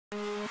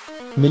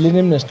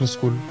Millennium National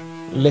School,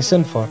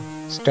 lesson for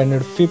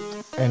standard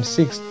 5th and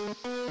 6th.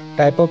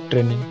 Type of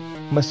training,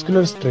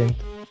 muscular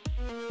strength,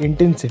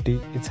 intensity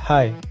is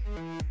high.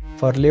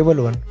 For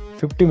level 1,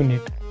 50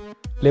 minute,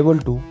 level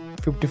 2,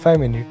 55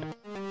 minute,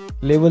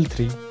 level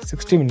 3,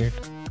 60 minute.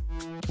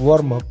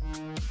 Warm up,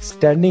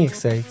 standing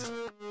exercise.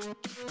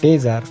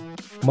 Days are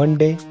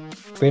Monday,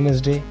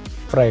 Wednesday,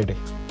 Friday.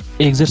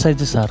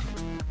 Exercises are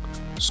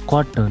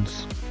squat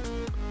turns,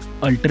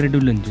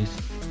 alternative lunges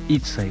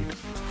each side,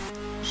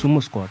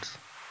 sumo squats,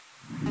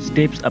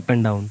 steps up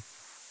and down,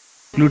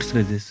 glutes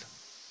raises,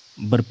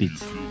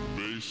 burpees.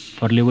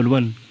 For level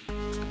 1,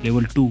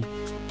 level 2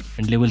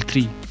 and level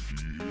 3,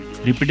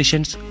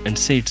 repetitions and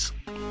sets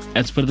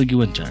as per the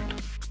given chart.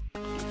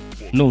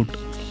 Note,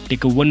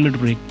 take a 1 minute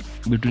break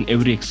between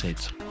every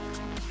exercise.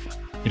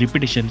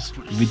 Repetitions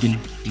within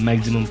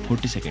maximum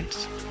 40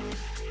 seconds.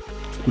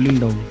 Cooling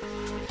down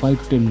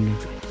 5 to 10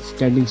 minutes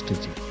standing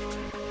stretching.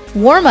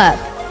 Warm up.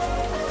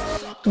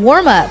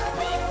 Warm up.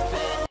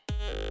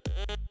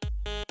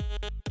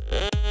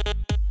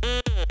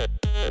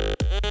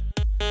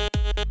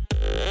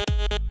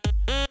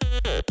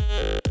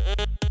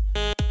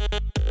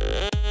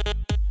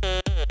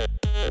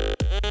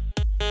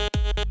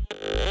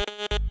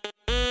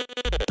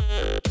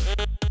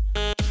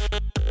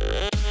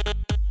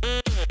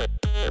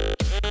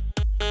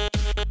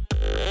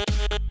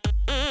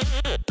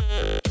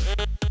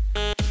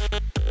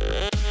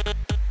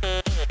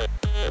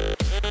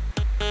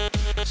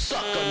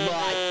 Suck on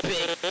my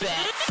big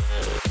fat.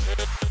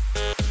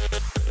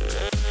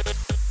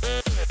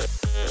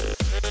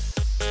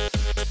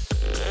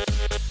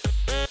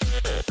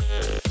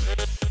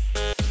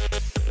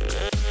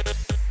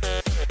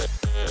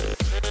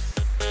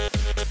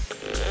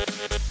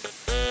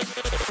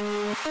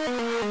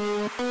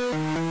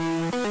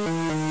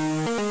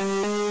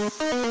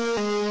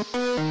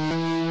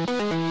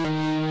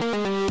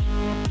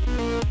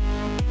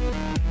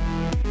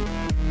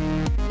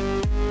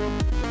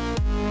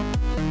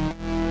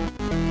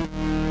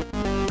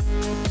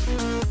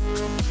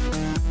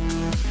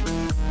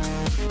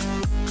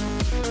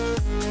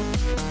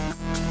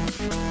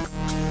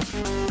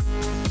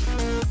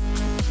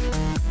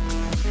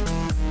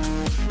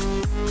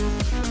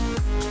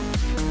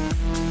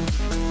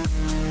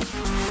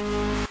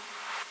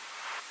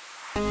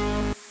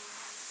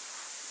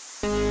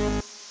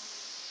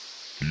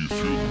 You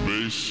feel the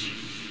bass?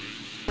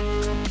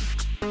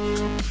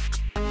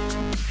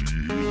 Do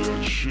you hear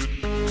that shit?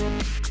 The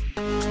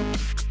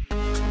fuck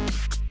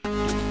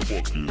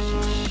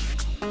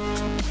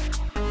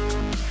is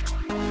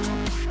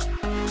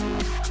this?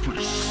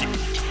 Pretty sick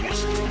and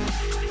twisted.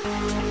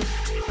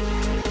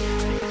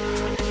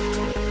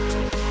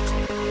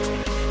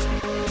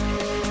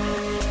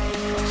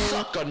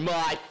 Suck on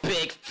my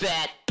big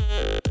fat.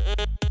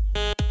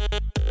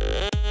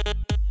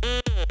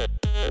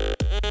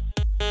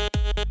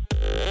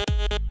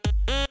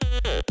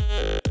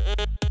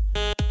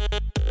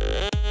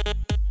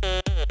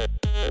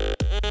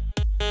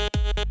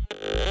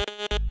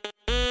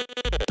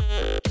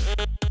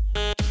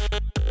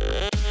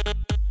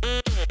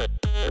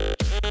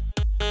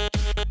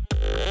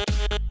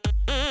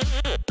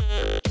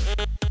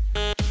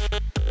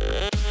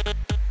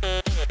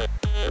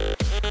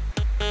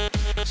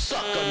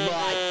 Suck on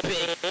my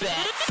big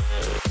fat.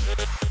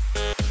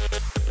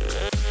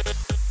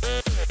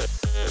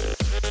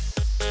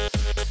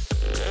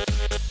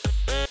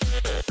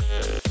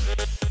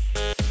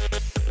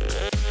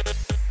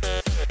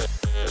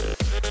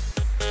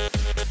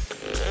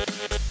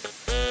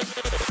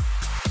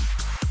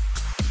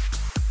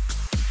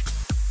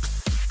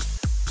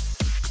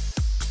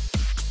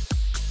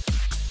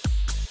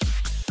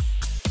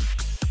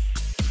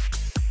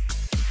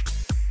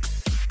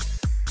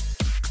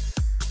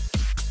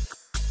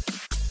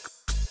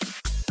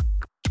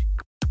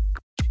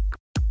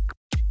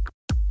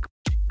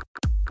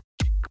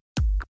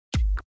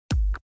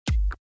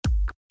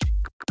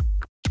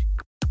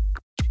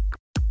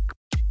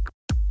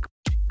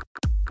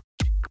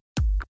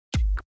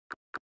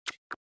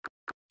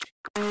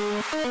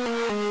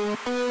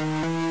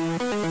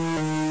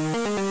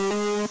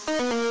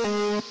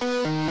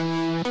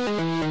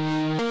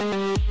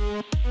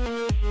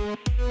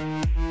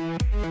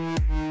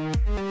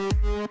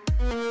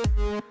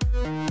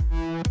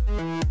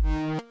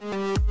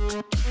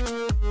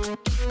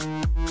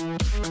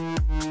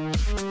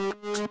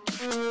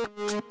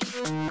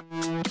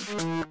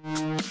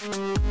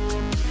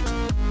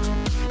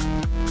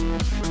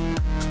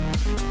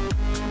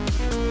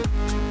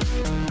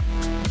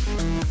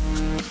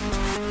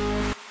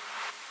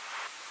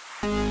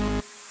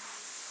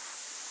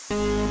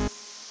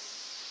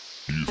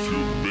 You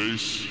feel the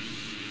bass?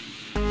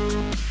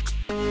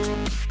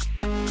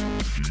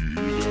 Do you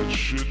hear that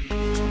shit?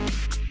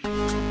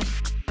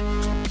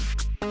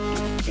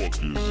 The fuck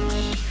is this?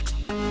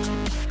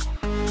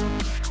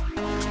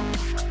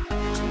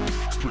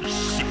 Pretty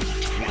sick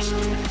and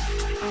twisted.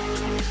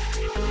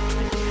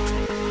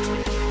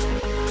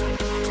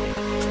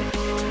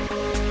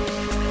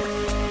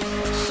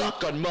 Suck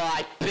on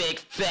my big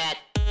fat.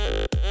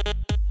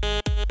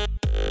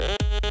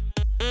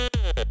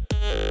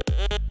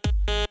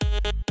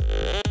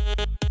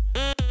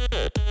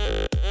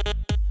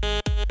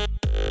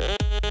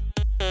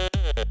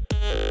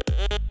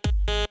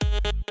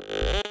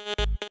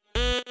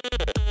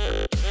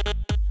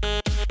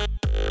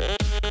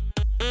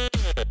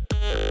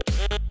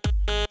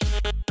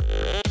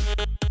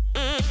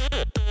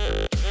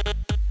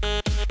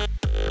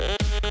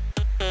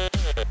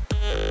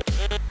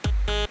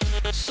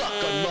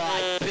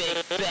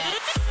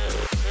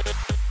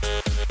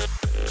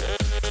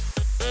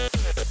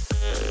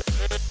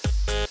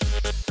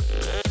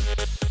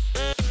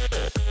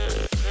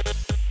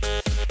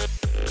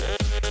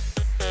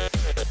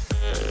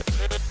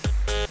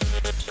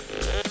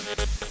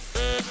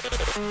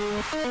 Do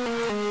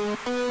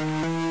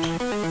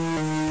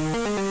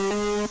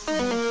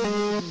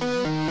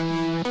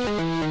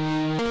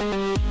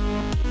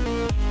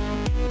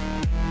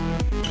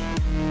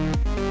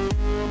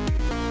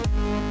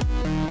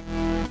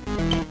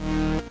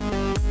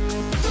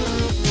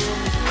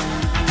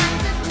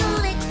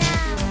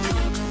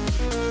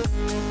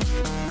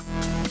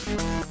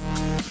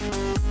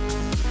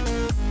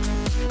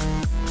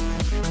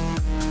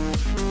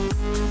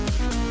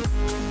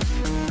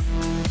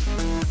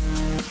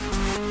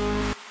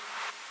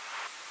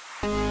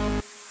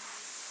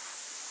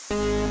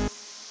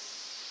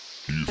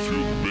you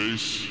feel the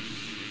bass?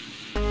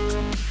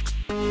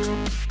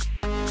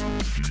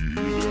 Do you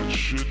hear that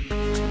shit?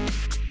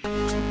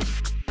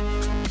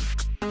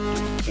 The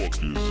fuck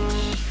is this?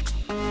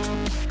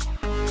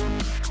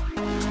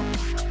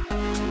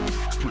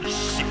 Pretty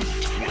sick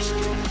and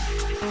twisted.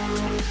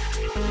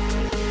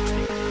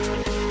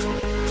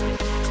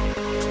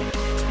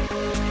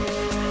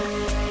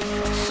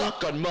 Suck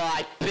on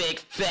my big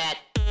fat.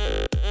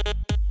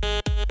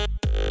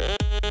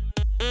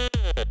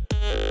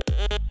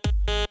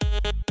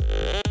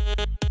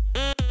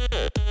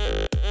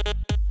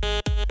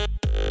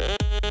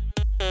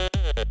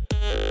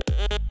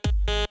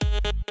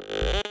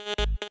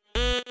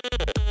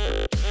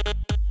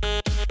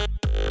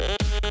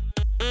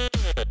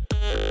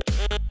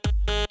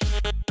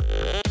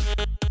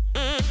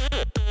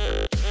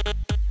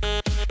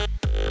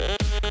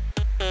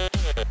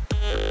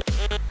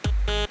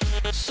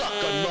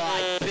 Suck on my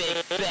big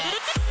fat.